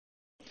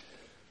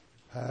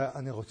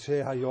אני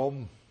רוצה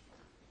היום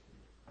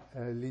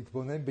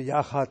להתבונן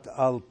ביחד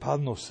על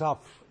פן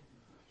נוסף,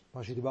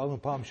 מה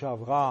שדיברנו פעם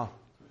שעברה,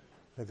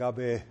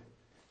 לגבי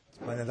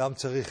בן אדם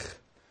צריך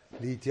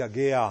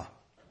להתייגע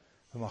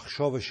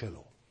במחשבה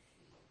שלו.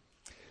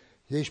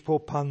 יש פה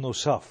פן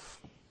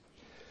נוסף,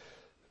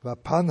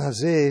 והפן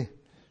הזה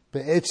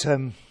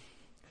בעצם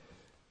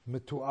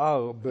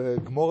מתואר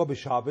בגמורה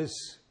בשבס,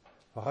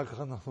 ואחר כך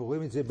אנחנו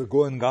רואים את זה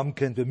בגוהן גם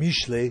כן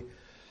במשלי,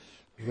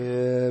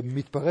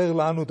 ומתברר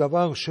לנו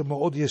דבר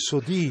שמאוד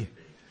יסודי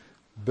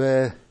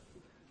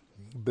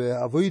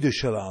בעבודה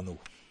שלנו.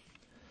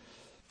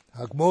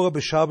 הגמורה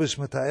בשבס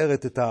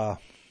מתארת את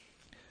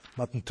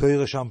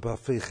המתנתוירה שם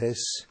בהפכס,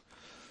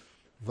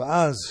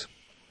 ואז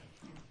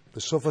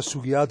בסוף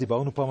הסוגיה,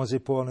 דיברנו פעם על זה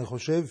פה אני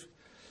חושב,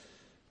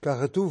 כך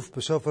כתוב,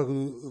 בסוף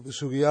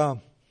הסוגיה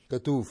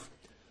כתוב,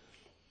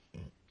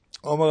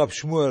 אומר רב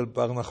שמואל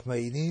בר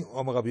נחמני,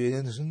 אומר רב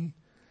ינסן,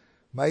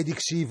 מה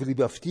דקסיב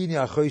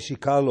ליבפתיני אחרי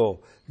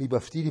שיקלו,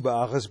 ליבפתיני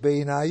באחז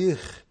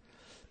בעינייך,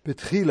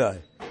 בתחילה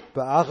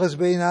באחז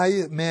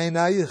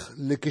מעינייך,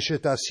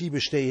 לכשתעשי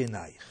בשתי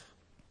עינייך.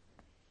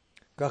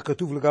 כך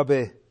כתוב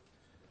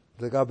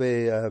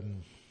לגבי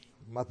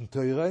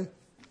מתנתוירה,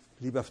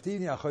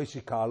 ליבפתיני אחרי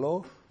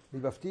שיקלו,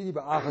 ליבפתיני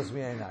באחז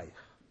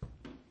מעינייך.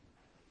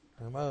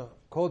 אני אומר,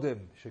 קודם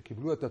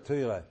שקיבלו את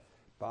התוירה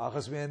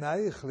באחז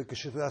מעינייך,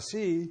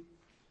 לכשתעשי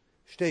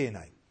שתי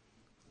עיניים.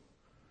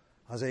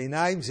 אז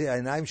העיניים זה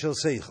העיניים של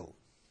שכל,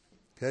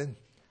 כן?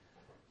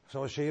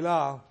 עכשיו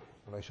השאלה,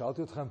 אולי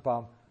שאלתי אתכם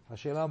פעם,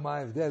 השאלה מה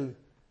ההבדל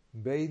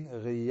בין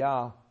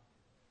ראייה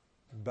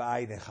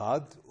בעין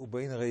אחד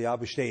ובין ראייה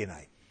בשתי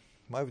עיניים?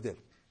 מה ההבדל?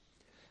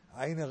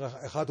 עין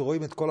אחד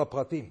רואים את כל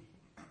הפרטים,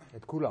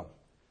 את כולם.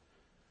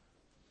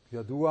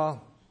 ידוע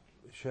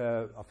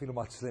שאפילו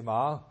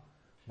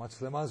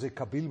מצלמה זה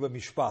קביל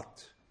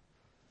במשפט.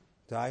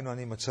 דהיינו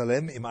אני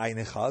מצלם עם עין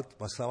אחד,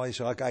 מצלמה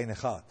יש רק עין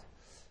אחד.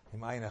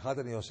 עם עין אחד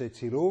אני עושה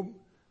צילום,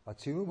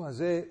 הצילום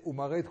הזה הוא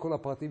מראה את כל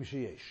הפרטים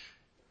שיש.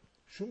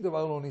 שום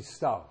דבר לא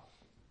נסתר.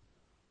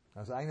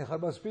 אז עין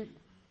אחד מספיק,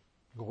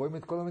 רואים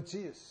את כל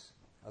המציאות.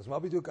 אז מה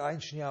בדיוק עין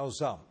שנייה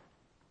עושה?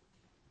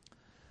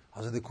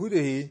 אז הנקודה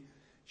היא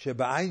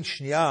שבעין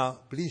שנייה,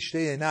 בלי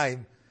שתי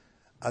עיניים,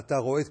 אתה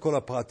רואה את כל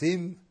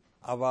הפרטים,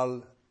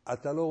 אבל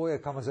אתה לא רואה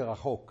כמה זה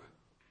רחוק.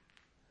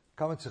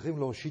 כמה צריכים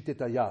להושיט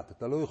את היד,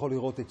 אתה לא יכול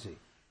לראות את זה.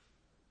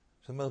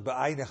 זאת אומרת,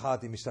 בעין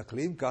אחת אם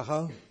מסתכלים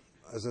ככה,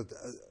 אז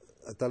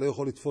אתה לא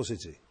יכול לתפוס את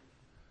זה.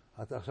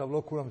 עכשיו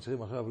לא כולם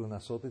צריכים עכשיו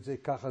לנסות את זה,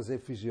 ככה זה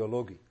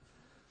פיזיולוגי.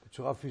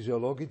 בצורה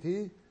פיזיולוגית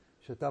היא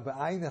שאתה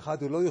בעין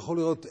אחת לא יכול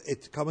לראות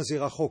את כמה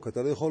זה רחוק,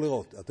 אתה לא יכול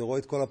לראות, אתה רואה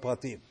את כל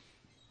הפרטים.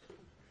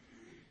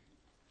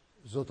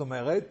 זאת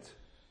אומרת,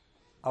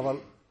 אבל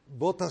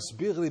בוא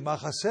תסביר לי מה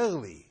חסר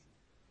לי.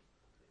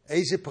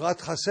 איזה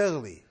פרט חסר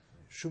לי?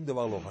 שום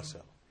דבר לא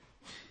חסר.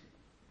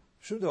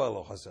 שום דבר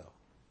לא חסר.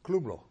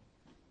 כלום לא.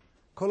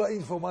 כל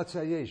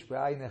האינפורמציה יש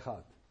בעין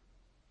אחד.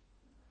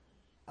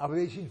 אבל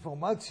יש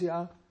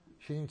אינפורמציה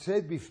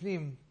שנמצאת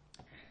בפנים,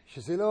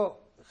 שזה לא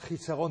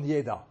חיסרון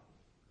ידע.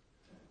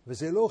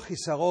 וזה לא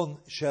חיסרון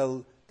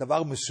של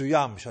דבר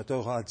מסוים שאתה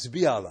יכול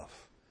להצביע עליו.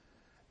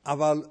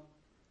 אבל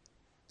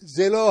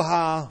זה לא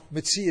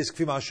המציאות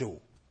כפי משהו.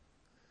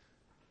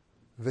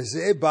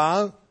 וזה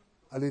בא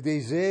על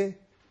ידי זה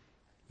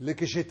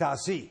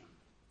לכשתעשי.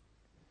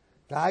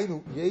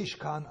 דהיינו, יש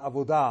כאן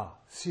עבודה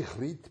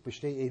שכלית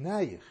בשתי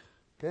עינייך,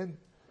 כן?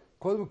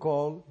 קודם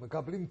כל,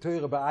 מקבלים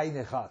תורה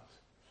בעין אחת.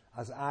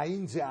 אז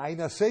עין זה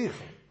עין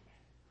השכל.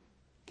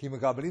 כי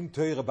מקבלים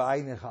תורה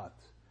בעין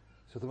אחת.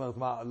 זאת אומרת,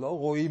 מה, לא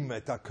רואים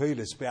את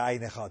הקהילס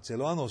בעין אחת, זה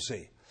לא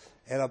הנושא.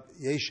 אלא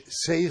יש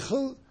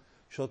שכל,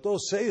 שאותו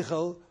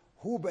שכל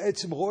הוא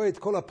בעצם רואה את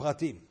כל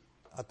הפרטים.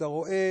 אתה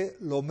רואה,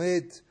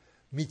 לומד,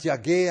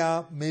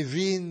 מתייגע,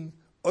 מבין,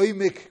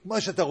 עומק,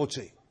 מה שאתה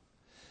רוצה.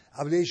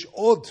 אבל יש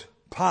עוד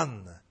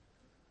פן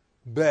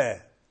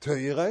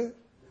בתורה,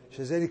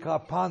 שזה נקרא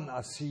פן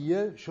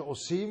עשייה,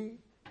 שעושים,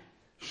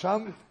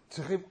 שם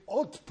צריכים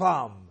עוד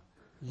פעם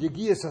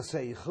יגיעת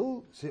השכל,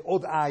 זה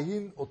עוד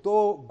עין,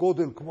 אותו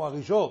גודל כמו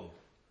הראשון,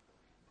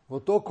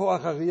 ואותו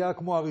כוח הראייה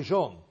כמו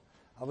הראשון,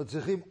 אבל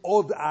צריכים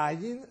עוד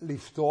עין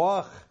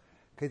לפתוח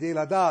כדי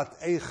לדעת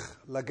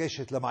איך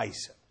לגשת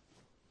למעשה.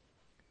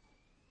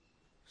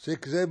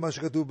 זה מה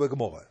שכתוב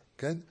בגמורה,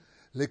 כן?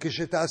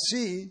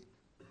 לכשתעשי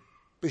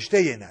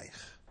בשתי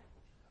עינייך.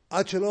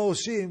 עד שלא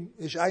עושים,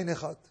 יש עין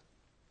אחד.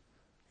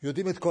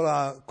 יודעים את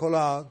כל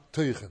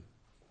התוכן.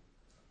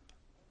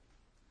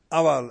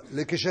 אבל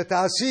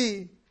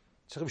לכשתעשי,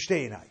 צריכים שתי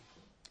עיניים.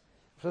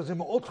 עכשיו זה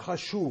מאוד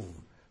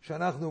חשוב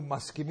שאנחנו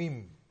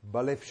מסכימים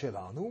בלב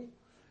שלנו,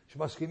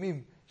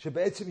 שמסכימים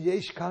שבעצם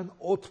יש כאן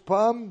עוד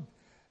פעם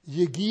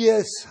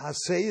יגיעת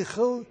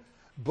השכל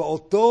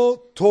באותו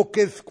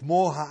תוקף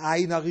כמו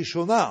העין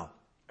הראשונה.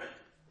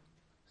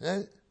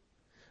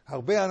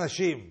 הרבה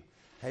אנשים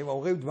הם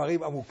אומרים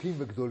דברים עמוקים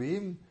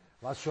וגדולים,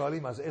 ואז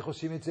שואלים, אז איך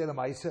עושים את זה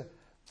למעשה?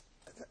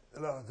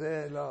 לא,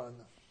 זה לא...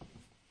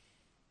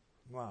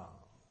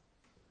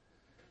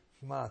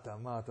 מה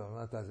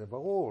אתה, זה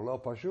ברור, לא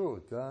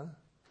פשוט,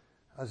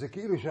 אז זה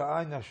כאילו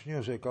שהעין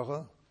השנייה זה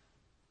ככה.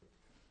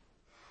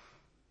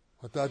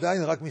 אתה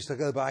עדיין רק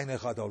מסתכל בעין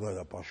אחד, אבל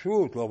זה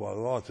פשוט,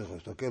 לא צריך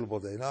להסתכל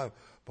בעוד עיניים,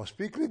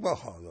 מספיק לי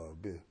בכה.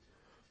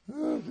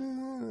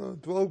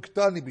 דברים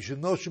קטנים, בשביל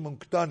נושים הם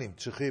קטנים,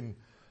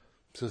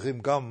 צריכים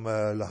גם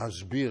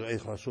להסביר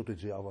איך לעשות את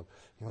זה, אבל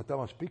אם אתה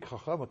מספיק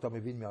חכם, אתה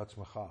מבין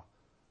מעצמך.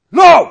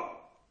 לא!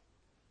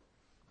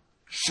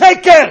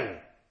 שקר!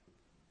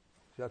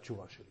 זו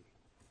התשובה שלי.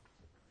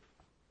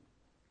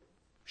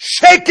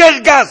 שקר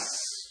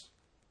גס!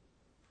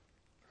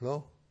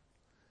 לא?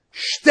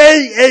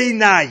 שתי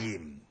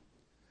עיניים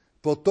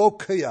באותו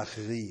כיח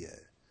ראייה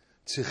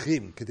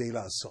צריכים כדי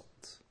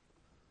לעשות.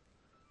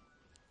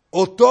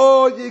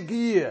 אותו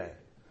יגיע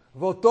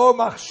ואותו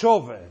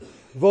מחשבה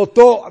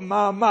ואותו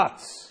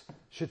מאמץ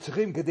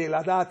שצריכים כדי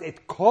לדעת את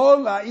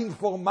כל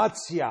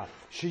האינפורמציה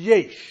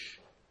שיש.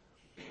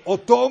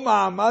 אותו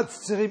מאמץ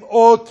צריכים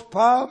עוד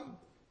פעם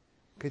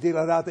כדי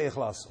לדעת איך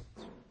לעשות.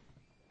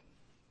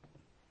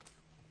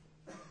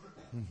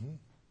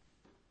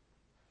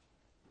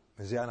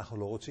 וזה אנחנו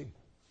לא רוצים.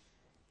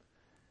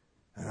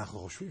 אנחנו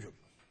חושבים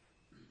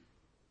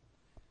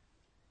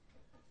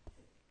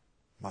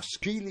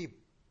משכילים,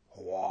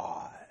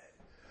 וואי,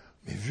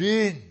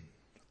 מבין,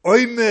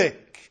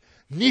 עומק,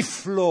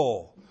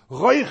 נפלא,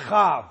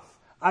 רחב,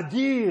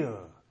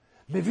 אדיר,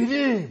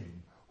 מבינים,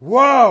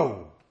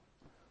 וואו.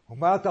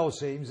 ומה אתה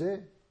עושה עם זה?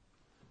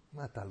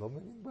 מה, אתה לא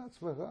מבין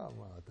בעצמך?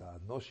 מה, אתה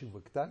נושים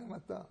וקטנים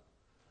אתה?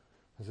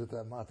 אז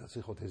מה, אתה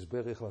צריך עוד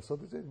הסבר איך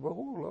לעשות את זה?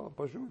 ברור, לא,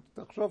 פשוט,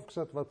 תחשוב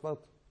קצת וטפט.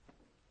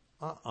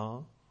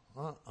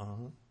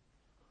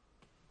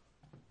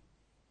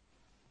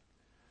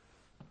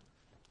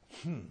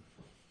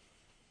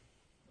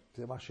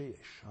 זה מה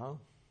שיש,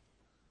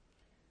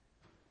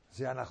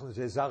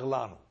 זה זר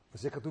לנו,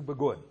 וזה כתוב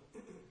בגוהן.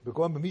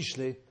 בגוהן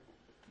במשלי,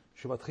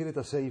 שמתחיל את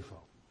הספר.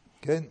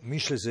 כן?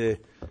 משלי זה,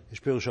 יש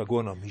פירוש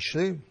הגוהן על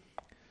משלי,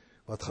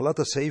 בהתחלת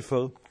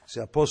הספר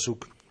זה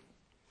הפסוק,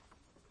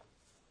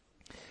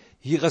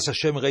 ירס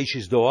השם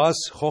רישיס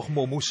דורס,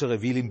 חוכמו מוסר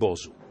אבילים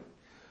בוזו.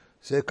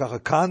 זה ככה,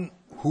 כאן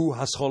הוא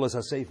הסחולס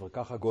הספר,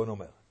 ככה הגוהן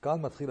אומר.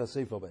 כאן מתחיל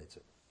הספר בעצם.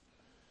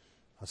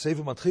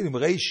 הספר מתחיל עם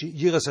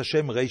ירס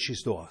השם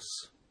רישיס דורס.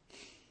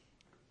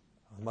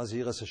 מה זה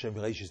ירס השם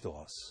רישיס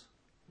דורס?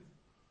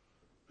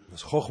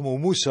 אז חוכמו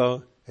מוסר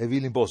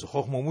אבילים בוזו.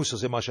 חוכמו מוסר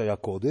זה מה שהיה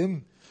קודם.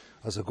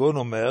 אז הגוהן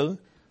אומר,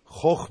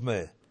 חוכמה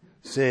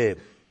זה,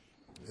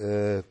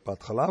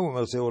 בהתחלה הוא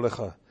אומר, זה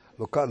הולך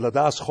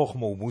לדעת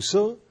חוכמה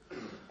ומוסר.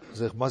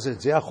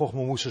 זה החוכמה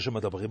ומוסר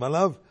שמדברים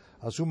עליו.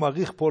 אז הוא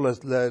מעריך פה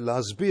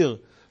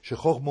להסביר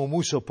שחוכמה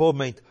ומוסר פה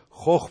meint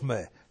חוכמה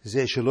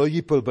זה שלא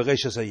ייפול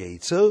ברשס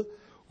היצר,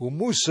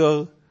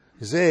 ומוסר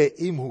זה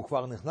אם הוא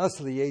כבר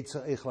נכנס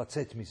ליצר, איך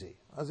לצאת מזה.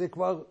 אז זה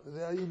כבר,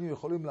 היינו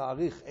יכולים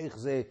להעריך איך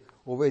זה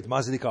עובד,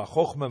 מה זה נקרא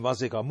חוכמה, מה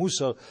זה נקרא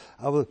מוסר,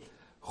 אבל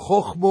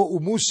חוכמה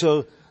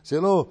ומוסר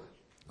זה לא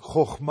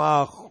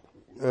חוכמה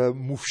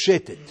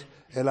מופשטת,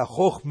 אלא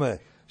חוכמה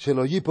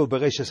שלא ייפול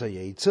ברשס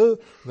היצר,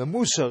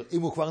 ומוסר,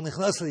 אם הוא כבר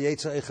נכנס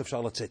ליצר, איך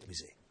אפשר לצאת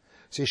מזה.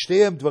 זה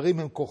שתיהם דברים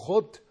הם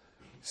כוחות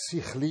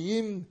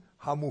שכליים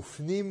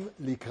המופנים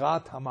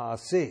לקראת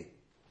המעשה.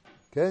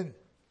 כן?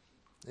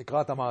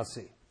 לקראת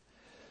המעשה.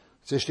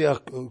 זה שתי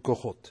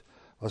הכוחות.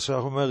 אז הוא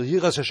אומר,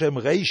 ירס השם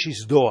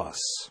רישיס דואס.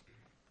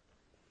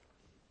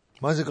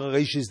 מה זה קרא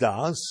רישיס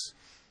דאס?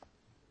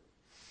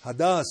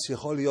 הדאס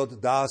יכול להיות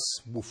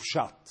דאס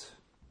מופשט.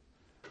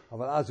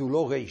 אבל אז הוא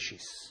לא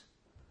רישיס.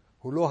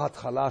 הוא לא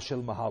התחלה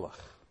של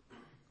מהלך.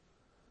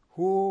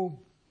 הוא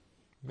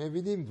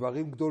מבינים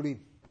דברים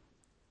גדולים.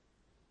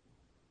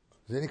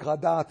 זה נקרא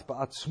דעת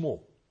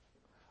בעצמו.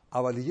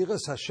 אבל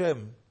ירס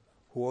השם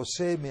הוא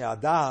עושה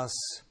מהדאס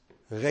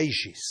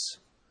רישיס.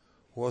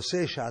 הוא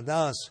עושה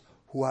שהדאס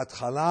הוא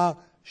התחלה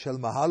של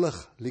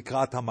מהלך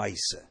לקראת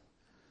המעשה.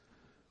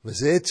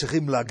 וזה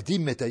צריכים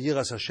להקדים את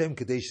הירס השם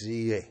כדי שזה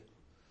יהיה.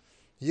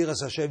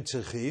 ירס השם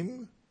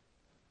צריכים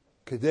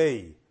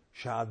כדי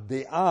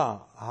שהדעה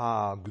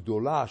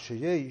הגדולה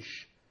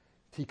שיש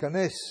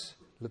תיכנס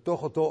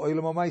לתוך אותו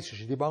עולם המעשה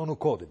שדיברנו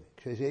קודם.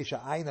 כשיש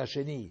העין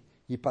השני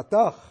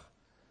ייפתח,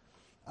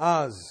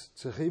 אז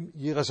צריכים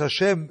ירס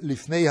השם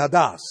לפני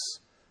הדאס.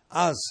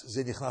 אז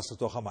זה נכנס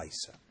לתוך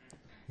המעשה.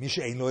 מי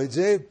שאין לו את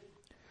זה,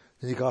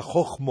 זה נקרא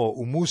חוכמו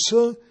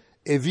ומוסר,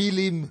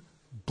 אבילים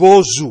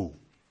בוזו.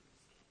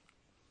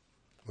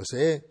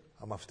 וזה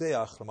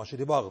המפתח למה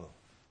שדיברנו.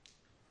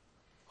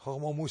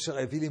 חוכמו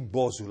ומוסר, אבילים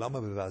בוזו. למה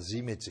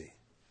מבזים את זה?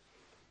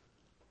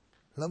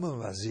 למה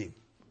מבזים?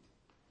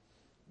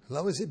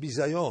 למה זה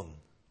ביזיון?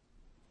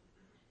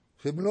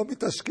 שהם לא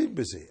מתעסקים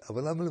בזה,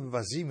 אבל למה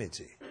מבזים את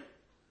זה?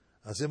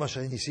 אז זה מה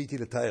שאני ניסיתי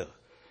לתאר.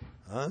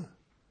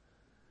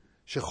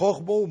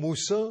 שחוכמו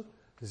ומוסר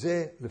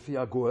זה לפי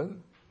הגוהן,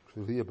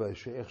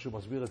 איך שהוא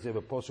מסביר את זה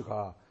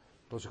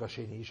בפסוק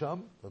השני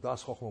שם, לדעת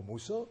חוכמה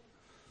ומוסר.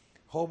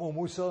 חוכמה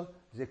ומוסר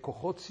זה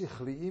כוחות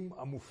שכליים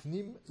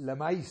המופנים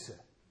למעשה.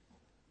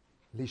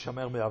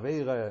 להישמר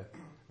מהעבירה,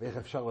 ואיך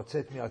אפשר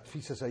לצאת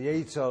מהתפיסת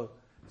היצר,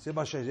 זה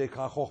מה שזה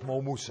יקרא חוכמה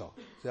ומוסר.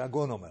 זה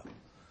הגוהן אומר.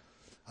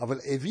 אבל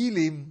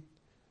אבילים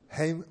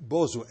הם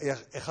בוזו.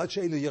 אחד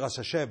שאין לו יראת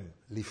השם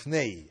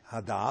לפני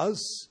הדס,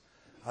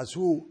 אז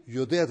הוא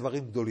יודע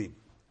דברים גדולים.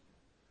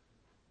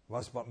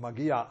 ואז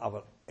מגיע,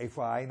 אבל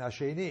איפה העין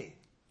השני?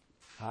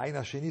 העין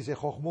השני זה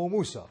חוכמה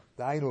ומוסר.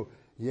 דהיינו,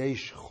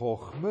 יש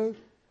חוכמה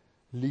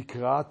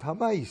לקראת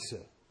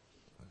המעשה.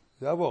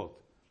 זה עבוד.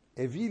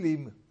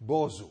 אווילים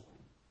בוזו.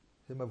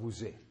 זה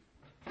מבוזה.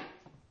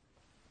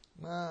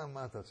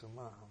 מה אתה עושה?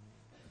 מה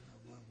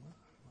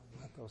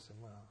אתה עושה?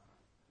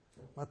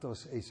 מה אתה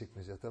עושה עסק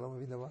מזה? אתה לא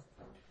מבין דבר?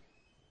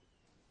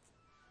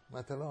 מה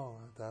אתה לא?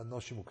 אתה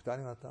נושים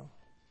וקטנים אתה?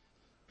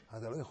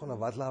 אתה לא יכול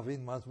לבד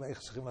להבין איך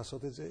צריכים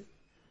לעשות את זה?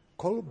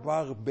 כל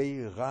בר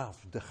בי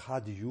רב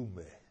דחד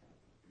יומה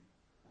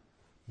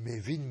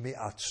מבין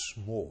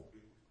מעצמו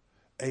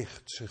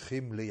איך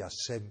צריכים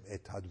ליישם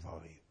את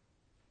הדברים.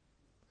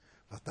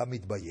 ואתה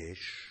מתבייש,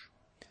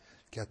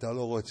 כי אתה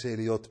לא רוצה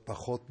להיות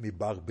פחות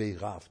מבר בי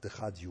רב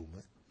דחד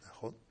יומה,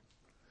 נכון?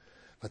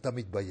 ואתה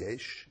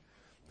מתבייש,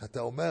 ואתה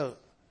אומר,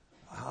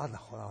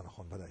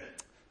 נכון, ודאי,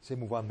 זה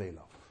מובן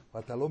מאליו.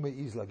 ואתה לא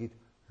מעיז להגיד,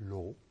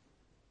 לא,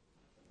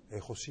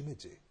 איך עושים את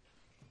זה?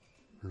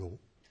 לא.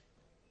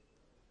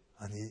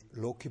 אני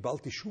לא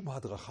קיבלתי שום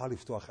הדרכה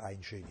לפתוח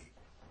עין שני.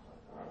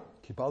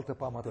 קיבלת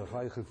פעם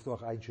הדרכה איך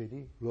לפתוח עין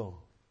שני? לא.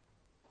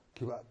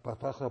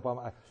 פתחת פעם,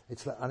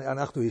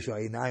 אנחנו יש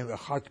העיניים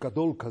אחד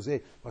גדול כזה,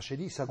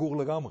 והשני סגור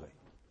לגמרי.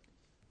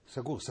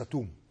 סגור,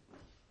 סתום.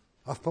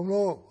 אף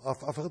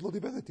אחד לא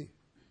דיבר איתי.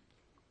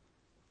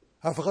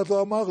 אף אחד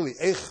לא אמר לי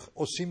איך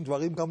עושים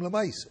דברים גם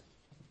למעשה.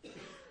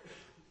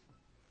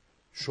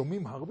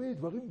 שומעים הרבה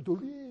דברים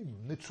גדולים,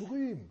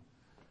 נצורים,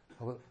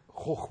 אבל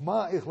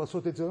חוכמה איך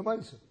לעשות את זה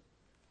למעשה.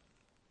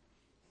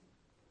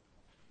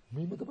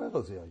 מי מדבר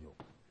על זה היום?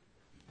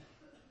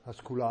 אז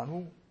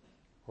כולנו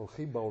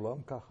הולכים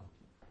בעולם ככה.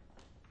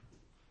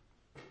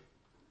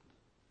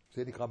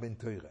 זה נקרא בן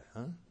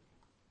תורה,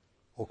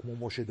 או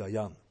כמו משה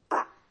דיין.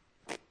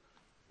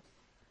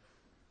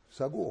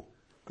 סגור,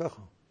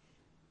 ככה.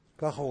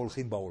 ככה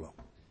הולכים בעולם.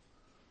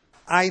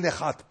 עין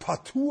אחד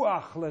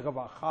פתוח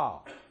לרווחה,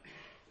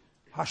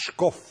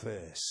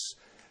 השקופס,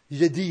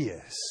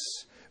 ידיעס,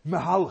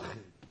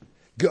 מהלכים,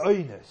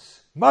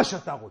 גאינס, מה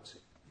שאתה רוצה.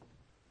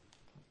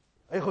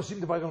 איך עושים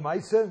דבר על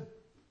מעשה?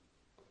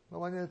 לא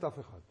מעניין את אף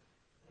אחד.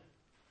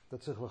 אתה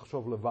צריך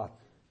לחשוב לבד.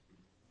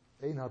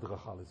 אין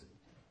הדרכה לזה.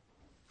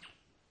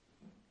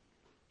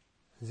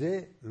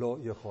 זה לא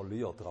יכול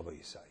להיות, רבי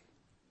ישי.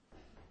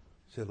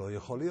 זה לא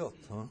יכול להיות,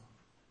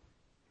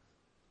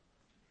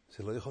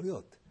 זה לא יכול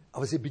להיות.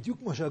 אבל זה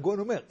בדיוק מה שהגאון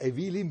אומר.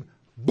 אווילים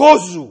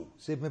בוזו.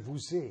 זה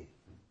מבוזה.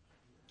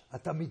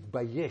 אתה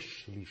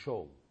מתבייש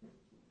לשאול.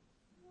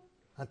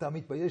 אתה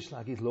מתבייש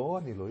להגיד, לא,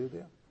 אני לא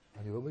יודע.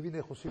 אני לא מבין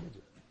איך עושים את זה.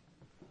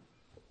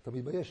 אתה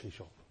מתבייש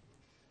לשאול.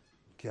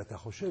 כי אתה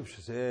חושב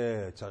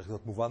שזה צריך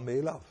להיות מובן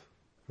מאליו.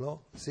 לא?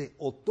 זה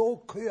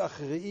אותו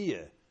כוח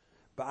ראייה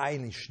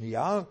בעין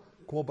שנייה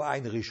כמו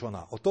בעין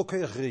ראשונה. אותו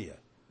כוח ראייה.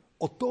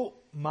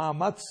 אותו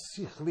מאמץ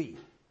שכלי.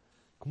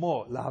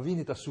 כמו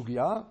להבין את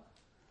הסוגיה,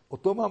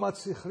 אותו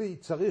מאמץ שכלי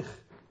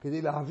צריך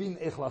כדי להבין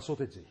איך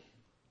לעשות את זה.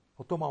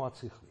 אותו מאמץ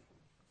שכלי.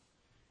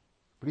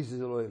 בלי זה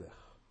לא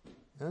ילך.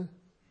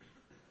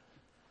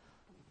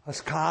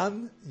 אז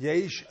כאן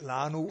יש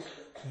לנו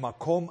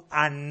מקום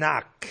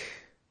ענק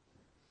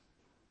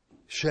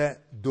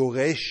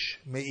שדורש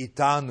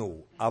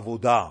מאיתנו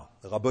עבודה,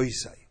 רבי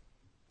ישי.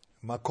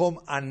 מקום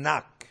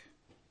ענק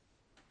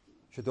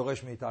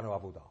שדורש מאיתנו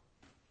עבודה.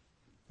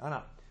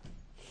 ענק.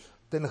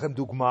 אתן לכם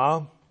דוגמה.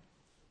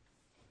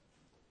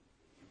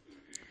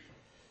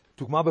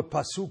 דוגמה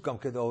בפסוק, גם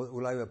כדי,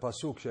 אולי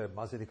בפסוק,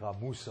 מה זה נקרא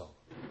מוסר.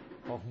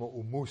 חוכמה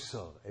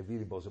ומוסר, הביא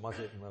לי בו, זה מה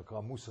זה נקרא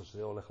מוסר,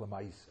 שזה הולך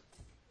למעשה.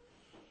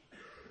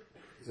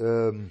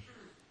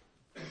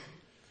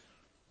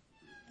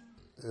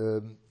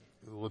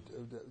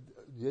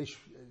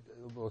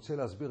 רוצה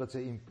להסביר את זה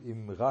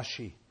עם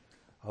רש"י,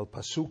 על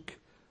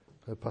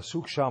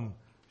פסוק שם,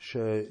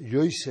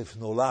 שיוסף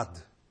נולד.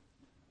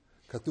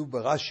 כתוב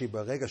ברש"י,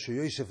 ברגע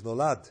שיוסף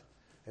נולד,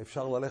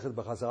 אפשר ללכת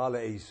בחזרה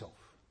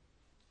לאיסוף.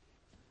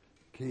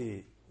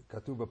 כי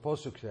כתוב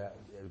בפסוק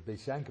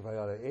שבייס ינקב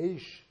היה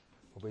לאיש,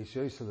 ובייס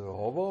יוסף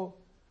להובו,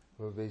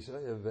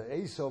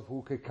 ואיסוף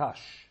הוא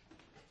כקש.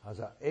 אז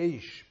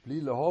האיש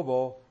בלי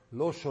להובו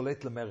לא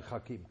שולט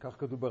למרחקים, כך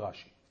כתוב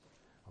ברש"י.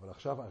 אבל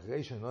עכשיו,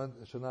 אחרי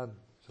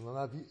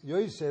שנולד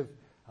יוסף,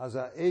 אז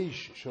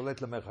האיש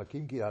שולט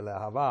למרחקים, כי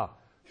הלהבה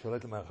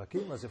שולט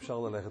למרחקים, אז אפשר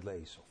ללכת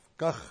לאיסוף.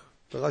 כך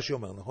רש"י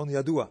אומר, נכון?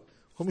 ידוע.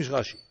 חומש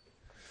רש"י.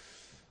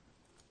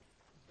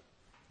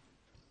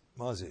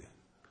 מה זה?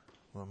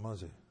 מה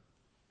זה?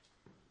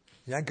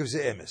 ינקב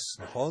זה אמס,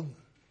 נכון?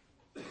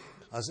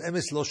 אז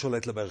אמס לא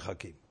שולט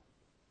למרחקים.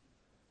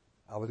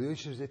 אבל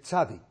יוסף זה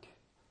צדיק.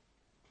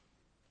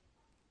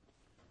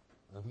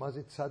 אז מה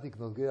זה צדיק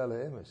נוגע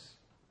לאמס?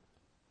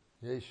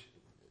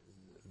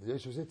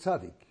 יוסף זה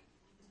צדיק.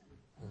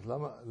 אז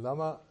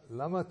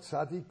למה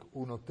צדיק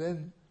הוא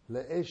נותן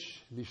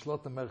לאש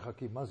לשלוט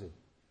למרחקים? מה זה?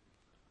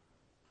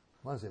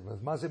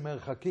 מה זה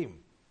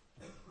מרחקים?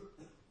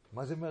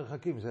 מה זה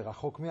מרחקים? זה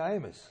רחוק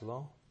מהאמס,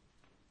 לא?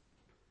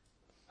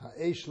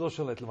 האש לא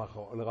שולט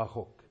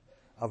לרחוק,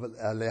 אבל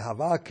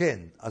הלהבה כן.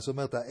 אז זאת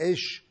אומרת,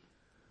 האש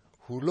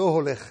הוא לא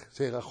הולך,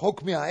 זה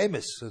רחוק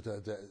מהאמס,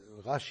 זה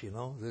רש"י,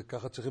 לא? זה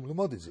ככה צריכים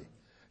ללמוד את זה.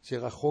 זה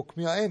רחוק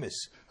מהאמס.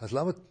 אז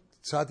למה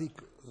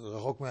צדיק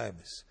רחוק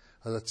מהאמס?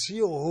 אז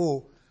הציור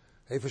הוא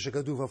איפה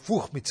שכתוב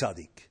הפוך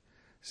מצדיק.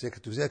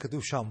 זה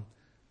כתוב שם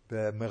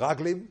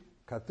במרגלים,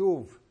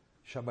 כתוב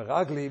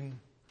שהמרגלים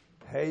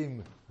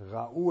הם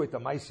ראו את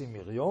המעשה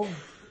מרים,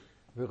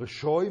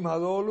 ורשועים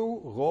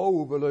הללו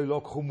ראו ולא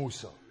ילקחו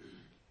מוסר.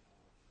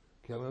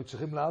 כי הם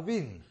צריכים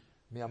להבין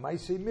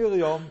מהמעשה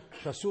מרים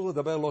שאסור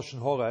לדבר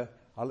לשון הרע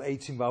על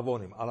עצים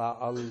ועוונים,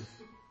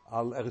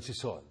 על ארץ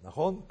ישראל,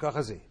 נכון?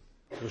 ככה זה.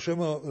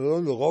 רשועים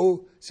הללו ראו,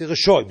 זה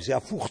רשועים, זה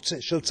הפוך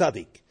של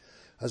צדיק.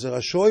 אז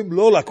הרשועים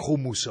לא לקחו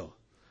מוסר.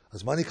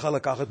 אז מה נקרא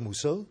לקחת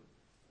מוסר?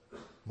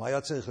 מה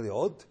היה צריך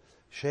להיות?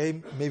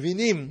 שהם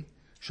מבינים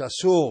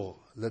שאסור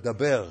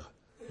לדבר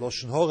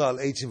לשון הרע על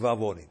עצים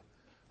ועוונים.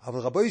 אבל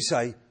רבי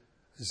ישראל,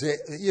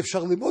 אי אפשר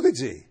ללמוד את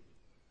זה.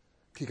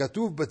 כי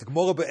כתוב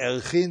בגמרא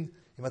בערכין,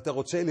 אם אתה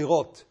רוצה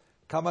לראות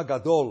כמה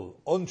גדול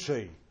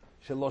עונשי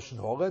של לשון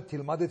הרע,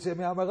 תלמד את זה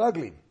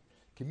מהמרגלים.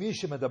 כי מי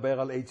שמדבר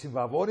על עצים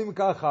ועוונים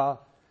ככה,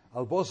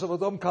 על בוסר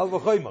ודום קל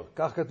וחומר.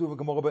 כך כתוב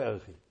בגמרא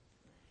בערכין.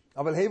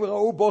 אבל הם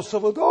ראו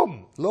בוסר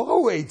ודום, לא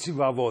ראו עצים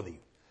ועוונים.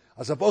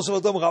 אז הבוסר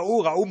ודום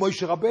ראו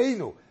משה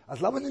רבינו.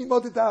 אז למה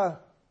נלמוד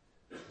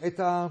את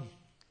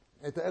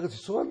הארץ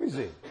ישראל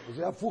מזה?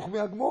 זה הפוך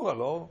מהגמרא,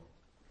 לא?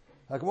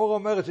 הגמרא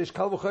אומרת שיש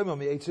קל וחומר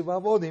מעצים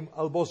ועוונים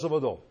על בוסר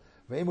ודום.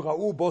 והם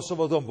ראו בוסר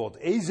ודום, ועוד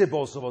איזה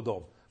בוסר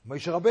ודום?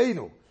 משה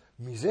רבינו.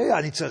 מזה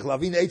אני צריך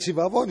להבין עצים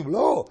ועוונים.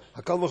 לא,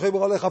 הקל וחומר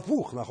הולך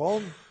הפוך,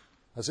 נכון?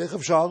 אז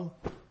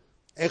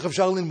איך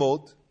אפשר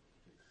ללמוד?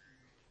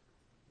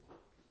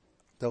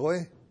 אתה רואה?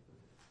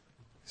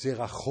 זה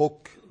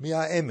רחוק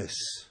מהאמס.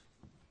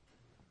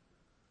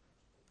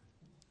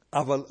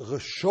 אבל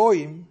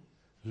רשועים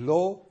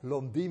לא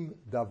לומדים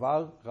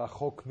דבר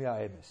רחוק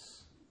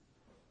מהאמס.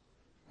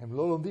 הם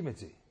לא לומדים את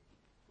זה.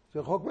 זה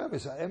רחוק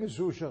מהאמס. האמס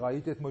הוא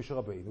שראית את משה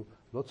רבינו,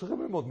 לא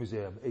צריכים ללמוד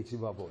מזה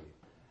עצים ועוונים.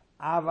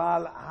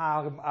 אבל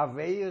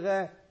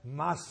העבירה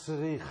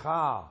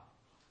מסריחה.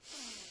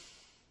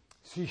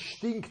 Sie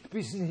stinkt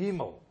bis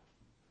in Himmel.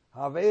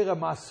 העבירה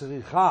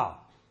מסריחה.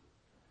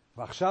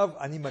 ועכשיו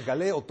אני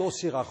מגלה אותו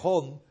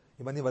סירחון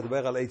אם אני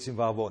מדבר על עצים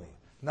ועוונים.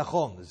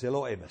 נכון, זה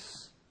לא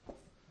אמס.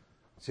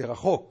 זה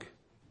רחוק.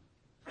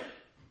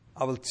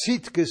 אבל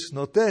ציטקס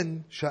נותן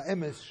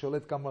שהאמס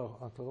שולט כמה...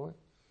 אתה רואה?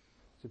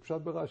 זה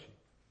פשוט ברש"י.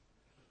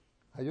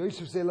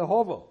 היוסף זה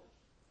להובר.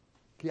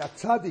 כי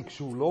הצדיק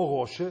שהוא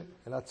לא ראשה,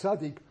 אלא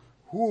הצדיק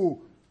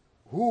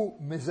הוא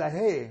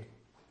מזהה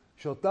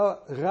שאותה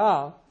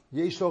רע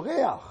יש לו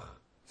ריח.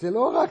 זה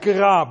לא רק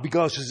רע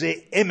בגלל שזה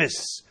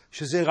אמס,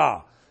 שזה רע.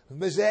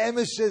 וזה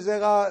אמס שזה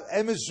רע,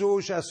 אמס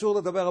הוא שאסור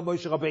לדבר על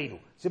משה רבינו.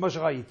 זה מה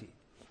שראיתי.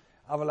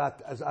 אבל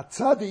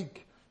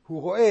הצדיק,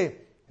 הוא רואה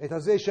את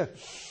הזה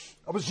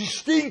אבל זה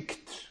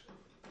שטינקט.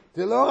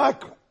 זה לא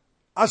רק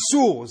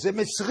אסור, זה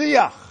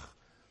מסריח.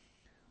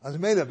 אז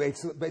מילא,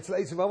 באצל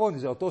עצים ועוונים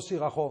זה אותו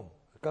סירחון.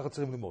 ככה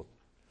צריכים ללמוד.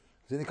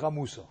 זה נקרא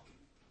מוסר.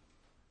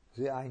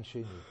 זה עין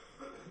שני.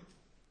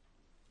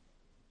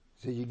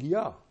 זה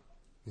יגיעה.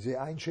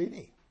 זה עין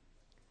שני.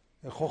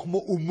 חוכמה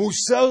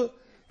ומוסר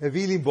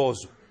הביא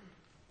ליבוזו.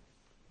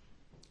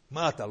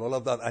 מה אתה לא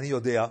למדן? אני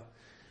יודע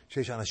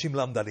שיש אנשים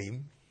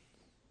למדנים,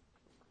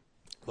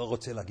 לא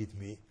רוצה להגיד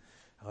מי,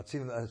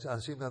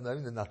 אנשים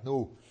למדנים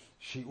נתנו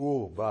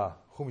שיעור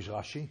בחומש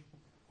רש"י,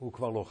 הוא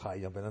כבר לא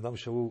חי, הבן אדם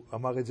שהוא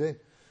אמר את זה,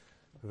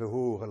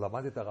 והוא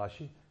למד את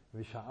הרש"י,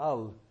 ושאל,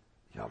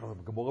 אבל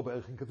בגמרא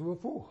בערכין כתוב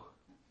הפוך.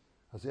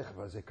 אז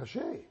זה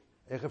קשה.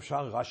 איך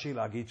אפשר רש"י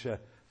להגיד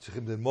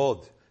שצריכים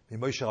ללמוד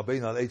ממשה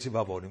רבינו על עצים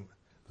ועוונים?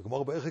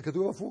 בגמרא בערכין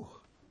כתוב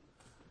הפוך.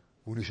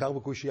 הוא נשאר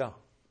בקושיה.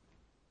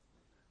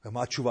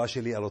 ומה התשובה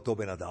שלי על אותו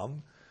בן אדם?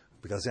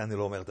 בגלל זה אני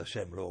לא אומר את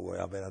השם, לא, הוא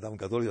היה בן אדם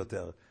גדול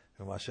יותר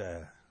ממה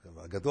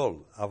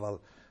שגדול, אבל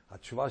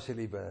התשובה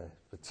שלי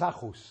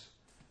בצחוס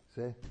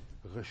זה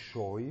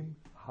רשועים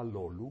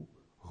הללו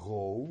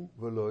ראו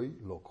ולא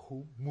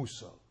לקחו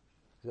מוסר.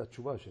 זו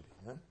התשובה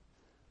שלי.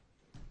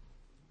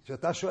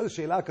 כשאתה שואל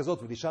שאלה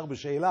כזאת ונשאר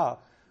בשאלה,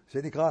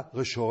 זה נקרא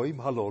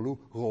רשועים הללו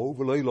ראו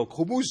ולא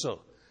לקחו מוסר.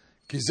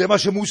 כי זה מה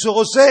שמוסר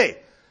עושה.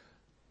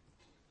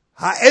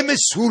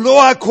 האמס הוא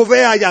לא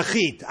הקובע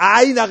היחיד.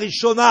 העין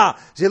הראשונה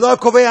זה לא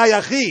הקובע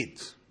היחיד.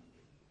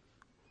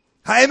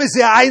 האמס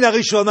זה העין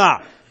הראשונה.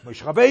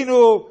 משה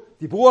רבינו,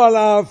 דיברו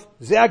עליו,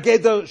 זה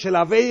הגדר של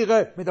העבירה,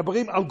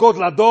 מדברים על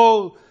גודל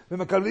הדור,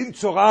 ומקבלים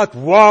צורת,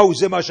 וואו,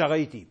 זה מה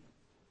שראיתי.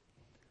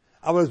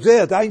 אבל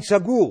זה עדיין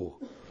סגור.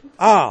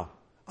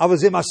 אבל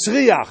זה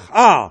מסריח.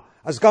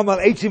 אז גם על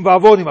עצים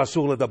ועוונים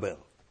אסור לדבר.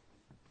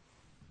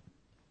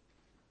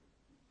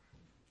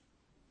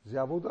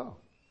 זה עבודה.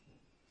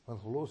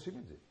 אנחנו לא עושים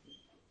את זה.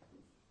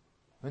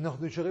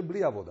 ואנחנו נשארים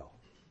בלי עבודה.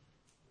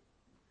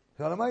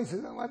 זה לא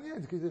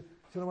מעניין, כי זה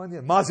לא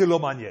מעניין. מה זה לא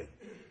מעניין?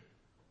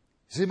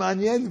 זה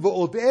מעניין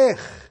ועוד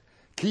איך.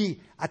 כי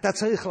אתה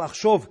צריך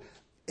לחשוב,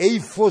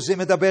 איפה זה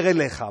מדבר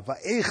אליך,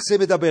 ואיך זה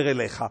מדבר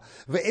אליך,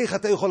 ואיך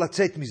אתה יכול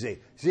לצאת מזה.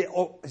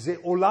 זה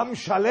עולם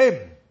שלם.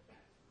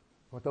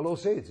 ואתה לא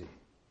עושה את זה.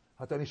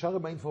 אתה נשאר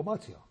עם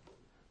האינפורמציה,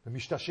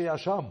 ומשתשע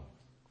שם.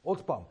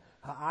 עוד פעם,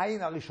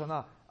 העין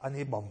הראשונה,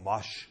 אני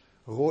ממש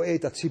רואה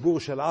את הציבור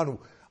שלנו,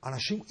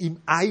 אנשים עם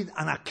עין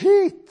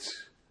ענקית.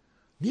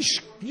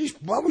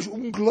 nicht ממש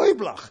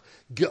unglaublich.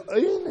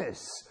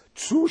 גאינס,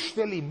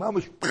 צושטלים,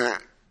 ממש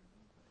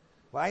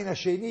והעין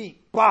השני,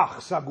 פח,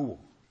 סגור.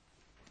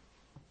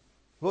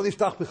 לא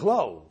נפתח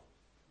בכלל.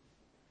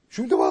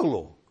 שום דבר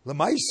לא.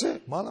 למעשה?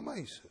 מה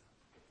למעשה?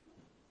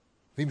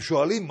 ואם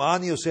שואלים מה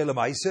אני עושה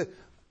למעשה,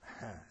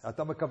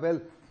 אתה מקבל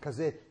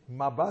כזה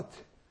מבט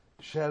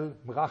של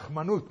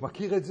רחמנות.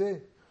 מכיר את זה?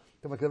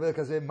 אתה מקבל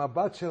כזה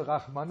מבט של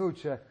רחמנות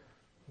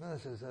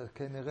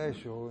כנראה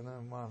שהוא,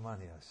 מה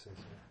אני אעשה?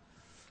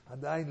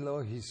 עדיין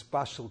לא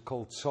הספשל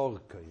כל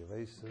צורקה.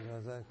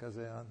 זה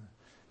כזה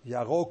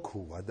ירוק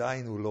הוא,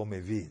 עדיין הוא לא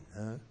מבין.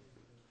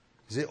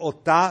 זה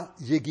אותה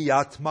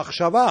יגיעת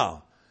מחשבה.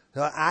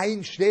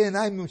 העין, שתי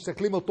עיניים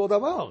מסתכלים אותו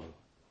דבר.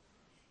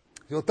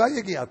 זה אותה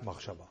יגיעת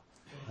מחשבה.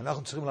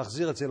 אנחנו צריכים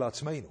להחזיר את זה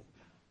לעצמנו.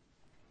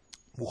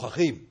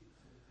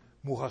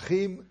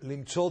 מוכרחים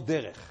למצוא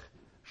דרך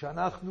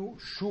שאנחנו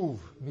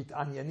שוב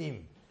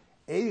מתעניינים.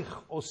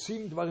 איך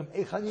עושים דברים,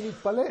 איך אני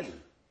מתפלל,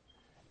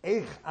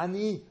 איך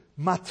אני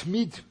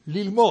מתמיד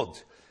ללמוד,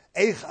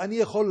 איך אני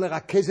יכול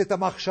לרכז את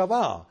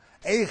המחשבה,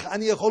 איך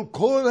אני יכול,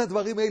 כל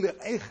הדברים האלה,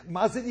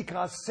 מה זה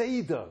נקרא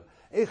סדר,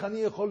 איך אני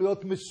יכול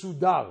להיות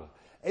מסודר,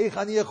 איך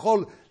אני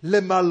יכול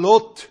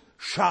למלות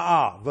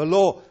שעה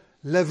ולא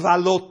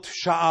לבלות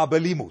שעה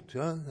בלימוד,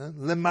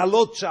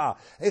 למלות שעה,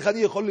 איך אני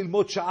יכול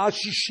ללמוד שעה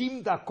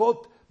 60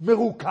 דקות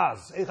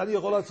מרוכז, איך אני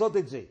יכול לעשות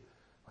את זה?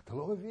 אתה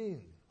לא מבין,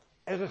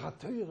 ערך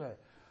התורה,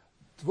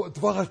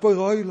 דבר השפויר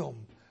אוילום,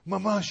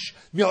 ממש,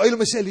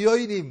 מהאוילומס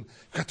עליונים,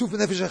 כתוב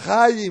בנפש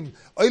החיים,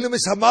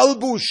 אוילומס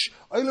המלבוש,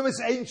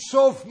 אוילומס אין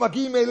סוף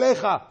מגיעים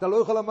אליך, אתה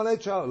לא יכול למלא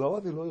את שעה, לא,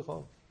 אני לא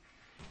יכול.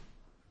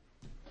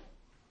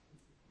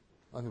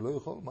 אני לא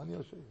יכול, מה אני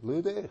אעשה? לא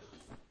יודע איך.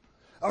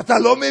 אבל אתה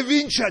לא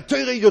מבין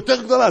שהתורה היא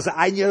יותר גדולה, זה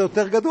העניין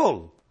יותר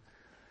גדול.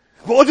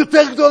 ועוד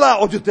יותר גדולה,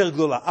 עוד יותר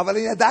גדולה. אבל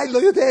אני עדיין לא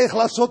יודע איך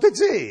לעשות את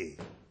זה.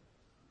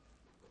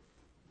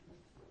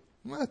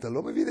 מה, אתה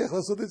לא מבין איך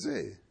לעשות את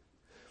זה?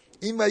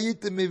 אם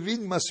היית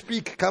מבין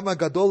מספיק כמה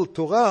גדול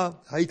תורה,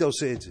 היית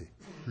עושה את זה.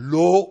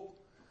 לא,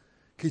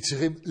 כי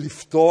צריכים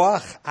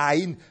לפתוח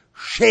עין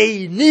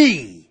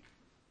שני.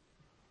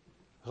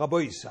 רבו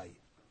ישי.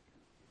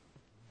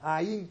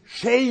 העין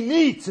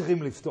שני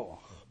צריכים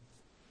לפתוח.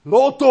 לא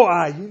אותו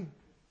עין,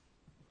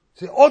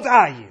 זה עוד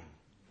עין.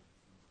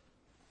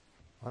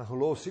 אנחנו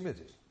לא עושים את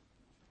זה.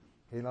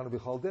 אין לנו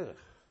בכלל דרך.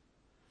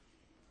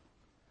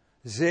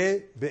 זה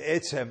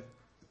בעצם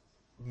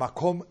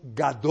מקום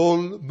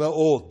גדול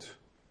מאוד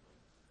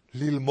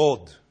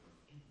ללמוד,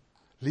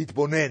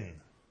 להתבונן,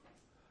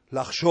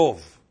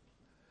 לחשוב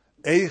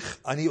איך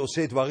אני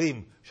עושה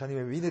דברים שאני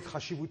מבין את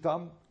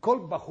חשיבותם. כל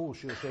בחור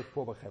שיושב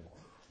פה בחברון,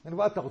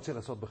 מה אתה רוצה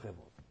לעשות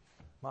בחברון?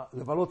 מה,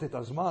 לבלות את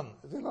הזמן?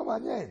 זה לא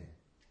מעניין.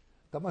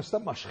 אתה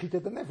סתם משחית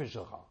את הנפש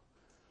שלך.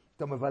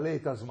 אתה מבלה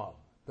את הזמן.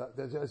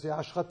 זה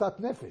השחתת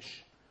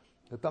נפש.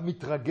 אתה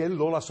מתרגל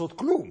לא לעשות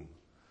כלום.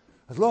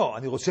 אז לא,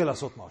 אני רוצה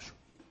לעשות משהו.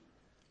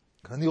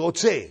 אני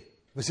רוצה,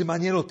 וזה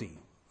מעניין אותי.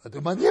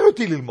 זה מעניין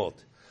אותי ללמוד.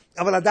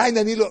 אבל עדיין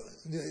אני לא...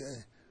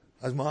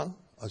 אז מה?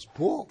 אז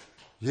פה,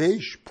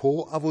 יש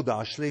פה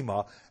עבודה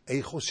שלמה,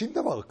 איך עושים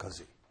דבר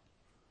כזה.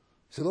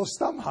 זה לא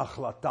סתם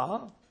החלטה,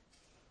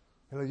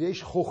 אלא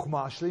יש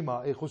חוכמה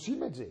שלמה, איך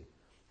עושים את זה.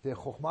 זה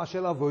חוכמה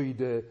של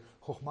עבודה,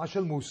 חוכמה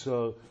של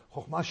מוסר,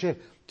 חוכמה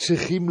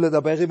שצריכים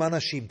לדבר עם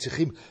אנשים,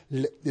 צריכים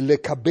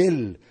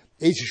לקבל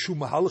איזשהו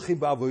מהלכים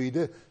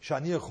בעבודה,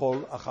 שאני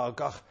יכול אחר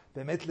כך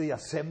באמת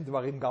ליישם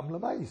דברים גם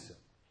למעשה.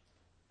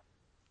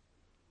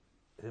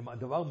 זה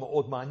דבר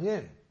מאוד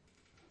מעניין.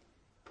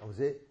 אבל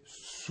זה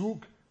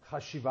סוג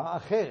חשיבה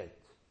אחרת.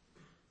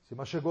 זה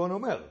מה שגאון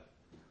אומר.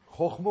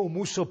 חוכמה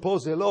ומוסר פה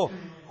זה לא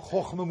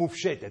חוכמה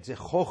מופשטת, זה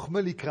חוכמה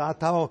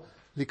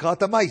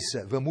לקראת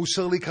המעשה,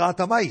 ומוסר לקראת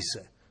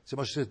המעשה. זה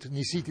מה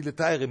שניסיתי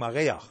לתאר עם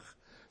הריח.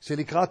 זה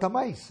לקראת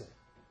המעשה.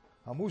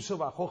 המוסר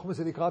והחוכמה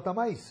זה לקראת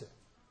המעשה.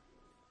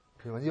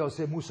 אם אני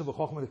עושה מוסר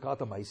וחוכמה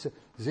לקראת המעשה,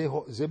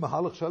 זה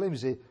מהלך שלם,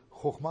 זה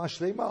חוכמה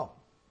שלמה.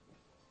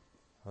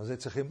 אז זה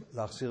צריכים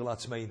להחזיר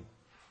לעצמנו.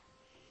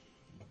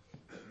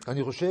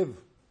 אני חושב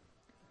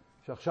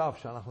שעכשיו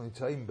שאנחנו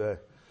נמצאים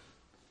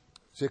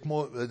זה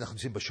כמו, אנחנו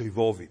נמצאים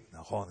בשיבובים,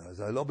 נכון?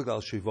 זה לא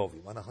בגלל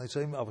שיבובים. אנחנו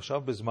נמצאים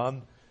עכשיו בזמן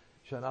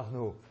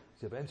שאנחנו,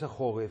 זה באמצע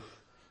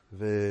חורף,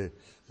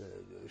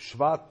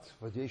 ושבט,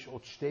 ויש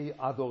עוד 2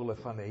 אדור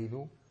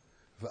לפנינו,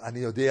 ואני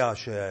יודע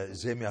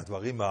שזה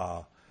מהדברים,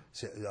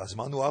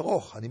 הזמן הוא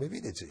ארוך, אני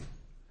מבין את זה.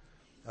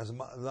 אז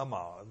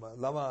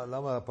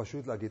למה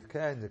פשוט להגיד,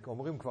 כן,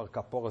 אומרים כבר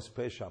כפורס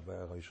פשע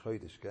בראש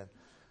חודש, כן?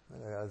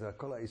 אז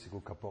כל העסק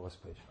הוא כפורס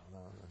פשע,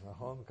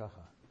 נכון?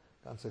 ככה,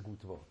 כאן זה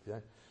גוט וורט, כן?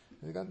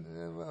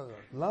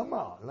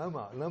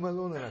 למה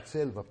לא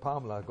לנצל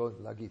בפעם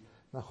להגיד,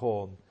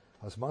 נכון,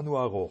 הזמן הוא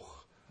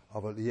ארוך,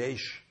 אבל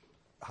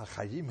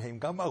החיים הם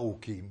גם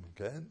ארוכים,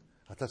 כן?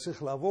 אתה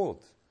צריך לעבוד.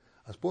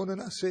 אז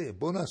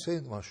בואו נעשה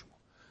משהו.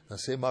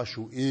 נעשה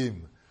משהו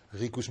עם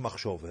ריכוז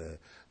מחשבה,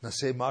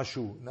 נעשה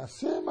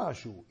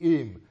משהו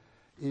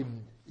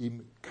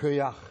עם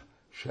כוח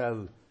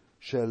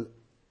של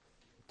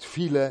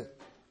תפילה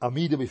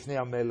עמידה בפני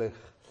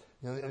המלך,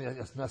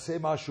 נעשה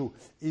משהו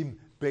עם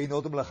בין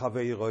אדם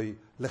לחברי,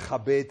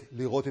 לכבד,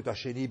 לראות את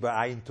השני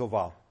בעין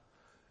טובה.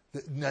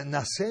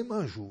 נעשה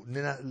משהו,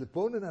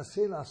 בואו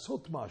ננסה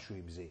לעשות משהו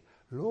עם זה,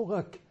 לא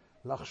רק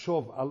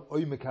לחשוב על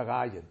עומק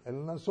הרעיון,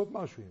 אלא לעשות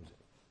משהו עם זה.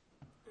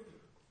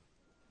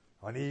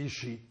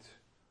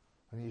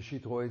 אני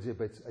אישית רואה את זה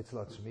אצל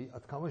עצמי,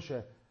 עד כמה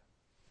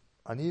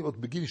שאני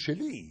עוד בגיל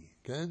שלי,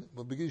 כן?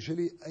 בגיל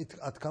שלי,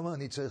 עד כמה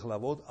אני צריך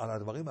לעבוד על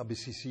הדברים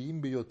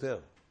הבסיסיים ביותר.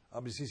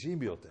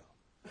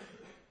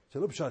 זה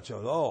לא פשוט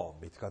שלא,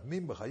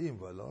 מתקדמים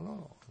בחיים,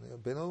 ולא.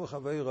 בינו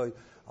וחברי,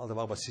 על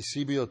דבר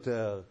בסיסי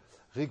ביותר,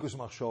 ריכוז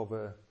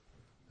מחשבה.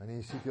 אני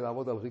ניסיתי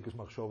לעבוד על ריכוז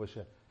מחשבה,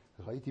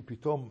 שראיתי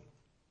פתאום,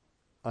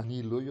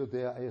 אני לא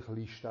יודע איך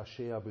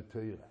להשתעשע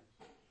בתורה.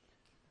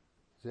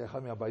 זה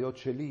אחד מהבעיות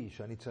שלי,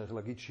 שאני צריך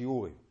להגיד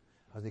שיעורים.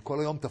 אז אני כל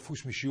היום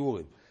תפוס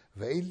משיעורים,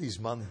 ואין לי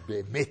זמן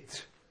באמת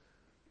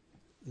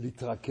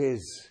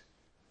להתרכז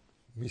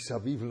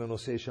מסביב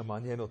לנושא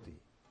שמעניין אותי.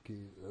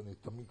 כי אני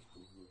תמיד...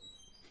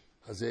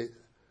 אז זה...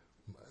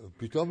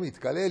 פתאום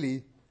התקלה לי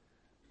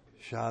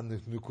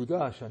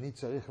שהנקודה שאני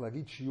צריך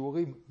להגיד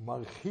שיעורים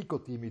מרחיק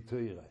אותי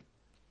מתורה.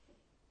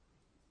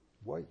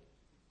 וואי.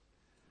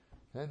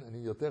 כן? אני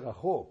יותר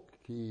רחוק,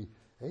 כי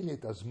אין לי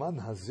את הזמן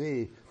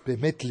הזה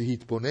באמת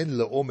להתבונן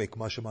לעומק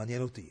מה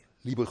שמעניין אותי.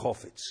 ליבר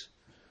חופץ.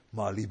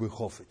 מה ליבר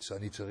חופץ?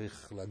 אני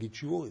צריך להגיד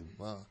שיעורים.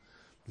 מה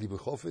ליבר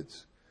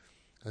חופץ?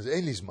 אז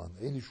אין לי זמן,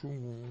 אין לי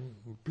שום...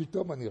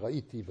 פתאום אני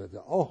ראיתי,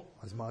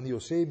 אז מה אני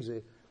עושה עם זה?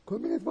 כל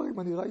מיני דברים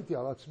אני ראיתי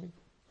על עצמי.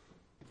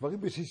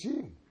 דברים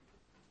בסיסיים.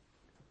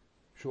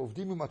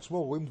 שעובדים עם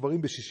עצמו, רואים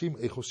דברים בסיסיים,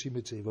 איך עושים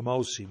את זה ומה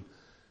עושים.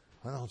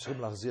 אנחנו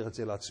צריכים להחזיר את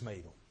זה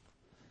לעצמנו.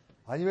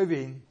 אני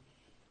מבין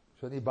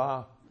שאני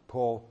בא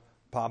פה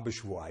פעם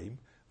בשבועיים,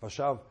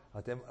 ועכשיו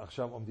אתם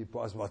עומדים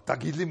פה, אז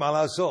תגיד לי מה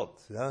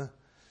לעשות.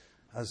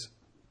 אז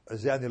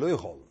זה אני לא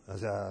יכול.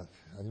 אז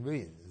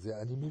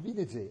אני מבין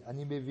את זה.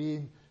 אני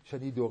מבין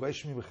שאני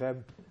דורש ממכם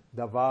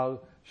דבר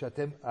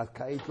שאתם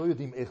כעת לא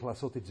יודעים איך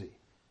לעשות את זה.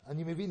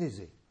 אני מבין את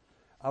זה.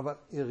 אבל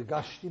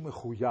הרגשתי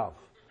מחויב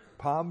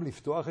פעם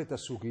לפתוח את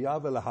הסוגיה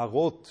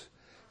ולהראות,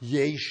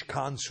 יש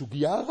כאן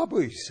סוגיה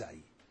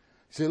רבויסאי.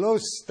 זה לא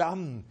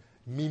סתם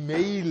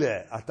ממילא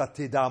אתה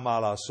תדע מה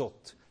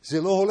לעשות.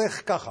 זה לא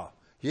הולך ככה.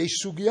 יש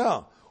סוגיה,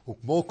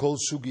 וכמו כל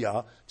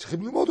סוגיה,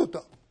 צריכים ללמוד אותה.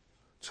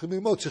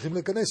 צריכים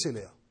להיכנס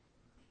אליה.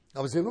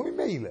 אבל זה לא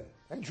ממילא.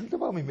 אין שום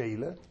דבר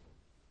ממילא.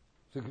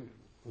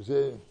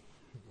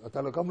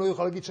 אתה גם לא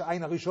יכול להגיד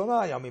שהעין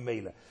הראשונה היה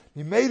ממילא.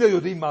 ממילא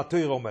יודעים מה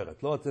התורה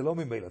אומרת. לא, זה לא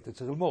ממילא, אתה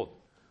צריך ללמוד.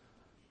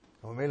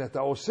 ממילא אתה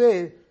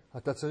עושה,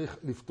 אתה צריך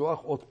לפתוח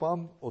עוד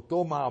פעם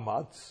אותו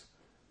מאמץ,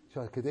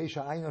 כדי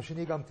שהעין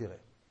השני גם תראה.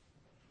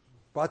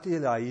 באתי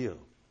להעיר,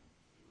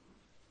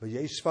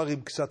 ויש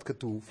ספרים קצת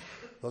כתוב,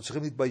 לא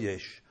צריכים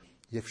להתבייש.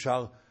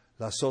 אפשר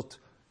לעשות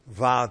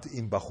ועד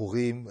עם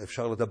בחורים,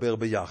 אפשר לדבר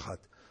ביחד.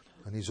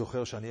 אני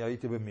זוכר שאני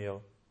הייתי במיר,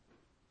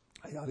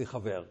 היה לי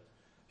חבר,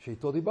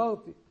 שאיתו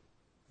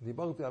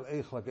דיברתי על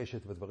איך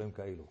לגשת ודברים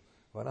כאלו.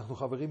 ואנחנו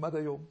חברים עד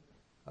היום.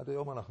 עד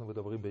היום אנחנו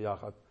מדברים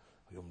ביחד.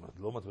 היום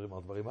לא מדברים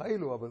על דברים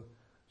האלו, אבל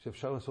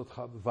שאפשר לעשות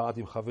ועד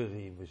עם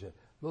חברים,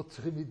 ושלא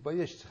צריכים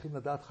להתבייש, צריכים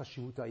לדעת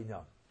חשיבות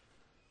העניין.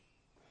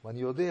 ואני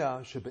יודע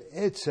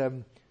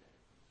שבעצם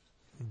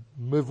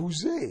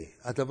מבוזה,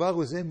 הדבר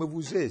הזה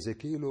מבוזה, זה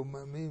כאילו,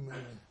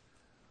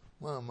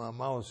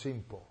 מה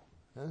עושים פה?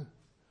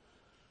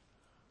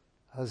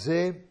 אז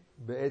זה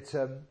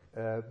בעצם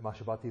מה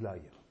שבאתי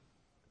להעיר.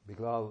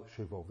 בגלל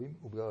שבובים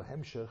ובגלל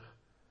המשך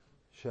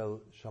של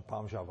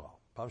הפעם שעברה.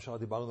 פעם שעברה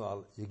דיברנו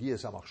על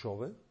יגיעת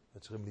המחשבה,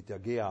 וצריכים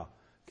להתייגע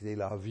כדי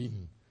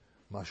להבין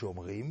מה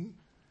שאומרים,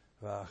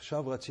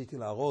 ועכשיו רציתי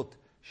להראות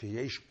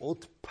שיש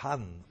עוד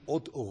פן,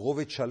 עוד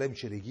רובד שלם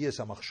של יגיעת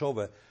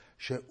המחשבה,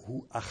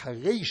 שהוא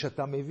אחרי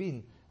שאתה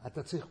מבין,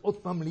 אתה צריך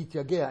עוד פעם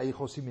להתייגע איך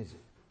עושים את זה.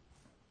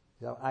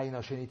 העין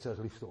השני צריך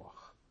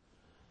לפתוח.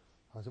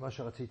 אז זה מה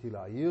שרציתי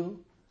להעיר,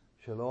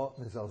 שלא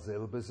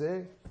נזלזל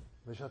בזה,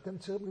 ושאתם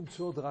צריכים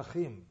למצוא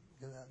דרכים.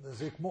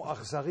 זה כמו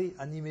אכזרי,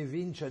 אני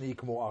מבין שאני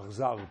כמו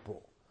אכזר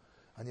פה.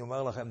 אני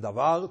אומר לכם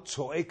דבר,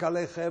 צועק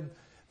עליכם,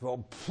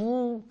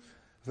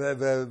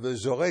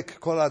 וזורק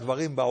כל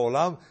הדברים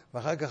בעולם,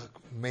 ואחר כך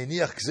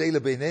מניח כזה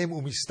לביניהם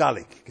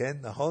ומסתלק, כן?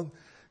 נכון?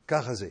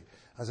 ככה זה.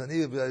 אז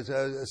אני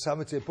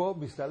שם את זה פה,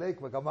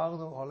 מסתלק,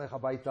 וגמרנו, הולך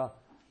הביתה.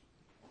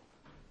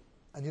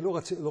 אני לא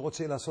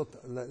רוצה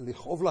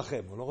לכאוב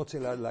לכם, לא רוצה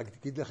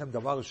להגיד לכם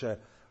דבר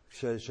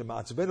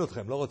שמעצבן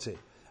אתכם, לא רוצה.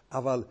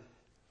 אבל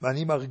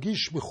אני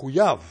מרגיש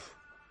מחויב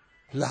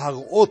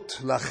להראות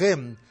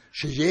לכם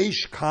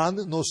שיש כאן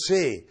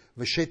נושא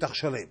ושטח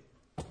שלם.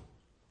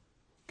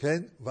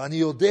 כן? ואני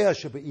יודע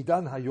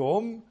שבעידן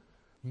היום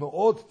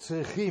מאוד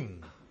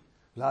צריכים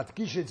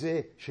להדגיש את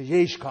זה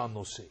שיש כאן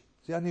נושא.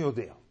 זה אני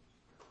יודע.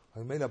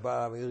 ממילא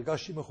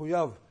הרגשתי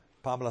מחויב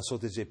פעם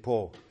לעשות את זה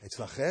פה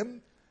אצלכם.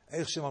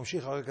 איך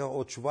שממשיך אחר כך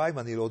עוד שבועיים,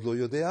 אני עוד לא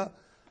יודע,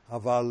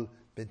 אבל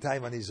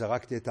בינתיים אני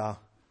זרקתי את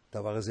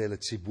הדבר הזה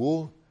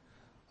לציבור.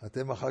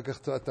 אתם אחר כך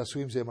תעשו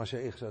עם זה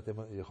איך שאתם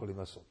יכולים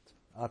לעשות.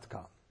 עד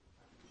כאן.